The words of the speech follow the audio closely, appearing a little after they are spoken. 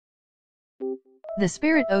The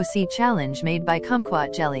Spirit OC Challenge made by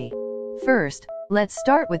Kumquat Jelly. First, let's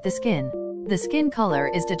start with the skin. The skin color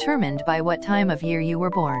is determined by what time of year you were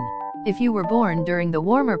born. If you were born during the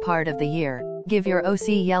warmer part of the year, give your OC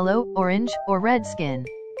yellow, orange, or red skin.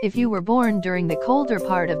 If you were born during the colder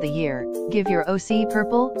part of the year, give your OC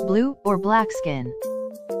purple, blue, or black skin.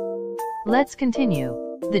 Let's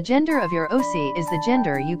continue. The gender of your OC is the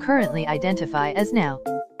gender you currently identify as now.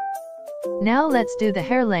 Now let's do the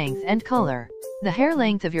hair length and color. The hair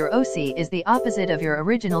length of your OC is the opposite of your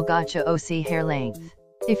original Gacha OC hair length.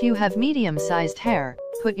 If you have medium-sized hair,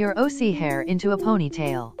 put your OC hair into a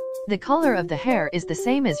ponytail. The color of the hair is the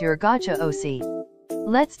same as your Gacha OC.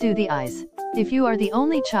 Let's do the eyes. If you are the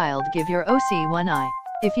only child, give your OC one eye.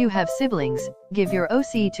 If you have siblings, give your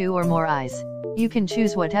OC 2 or more eyes. You can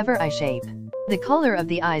choose whatever eye shape. The color of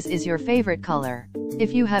the eyes is your favorite color.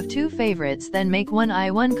 If you have two favorites, then make one eye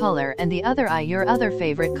one color and the other eye your other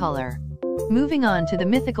favorite color. Moving on to the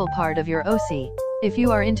mythical part of your OC. If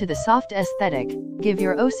you are into the soft aesthetic, give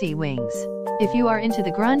your OC wings. If you are into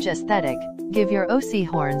the grunge aesthetic, give your OC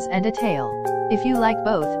horns and a tail. If you like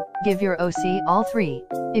both, give your OC all three.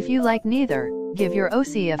 If you like neither, give your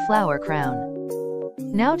OC a flower crown.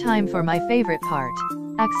 Now time for my favorite part.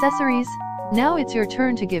 Accessories. Now it's your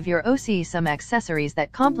turn to give your OC some accessories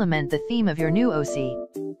that complement the theme of your new OC.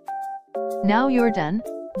 Now you're done.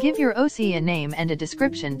 Give your OC a name and a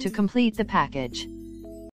description to complete the package.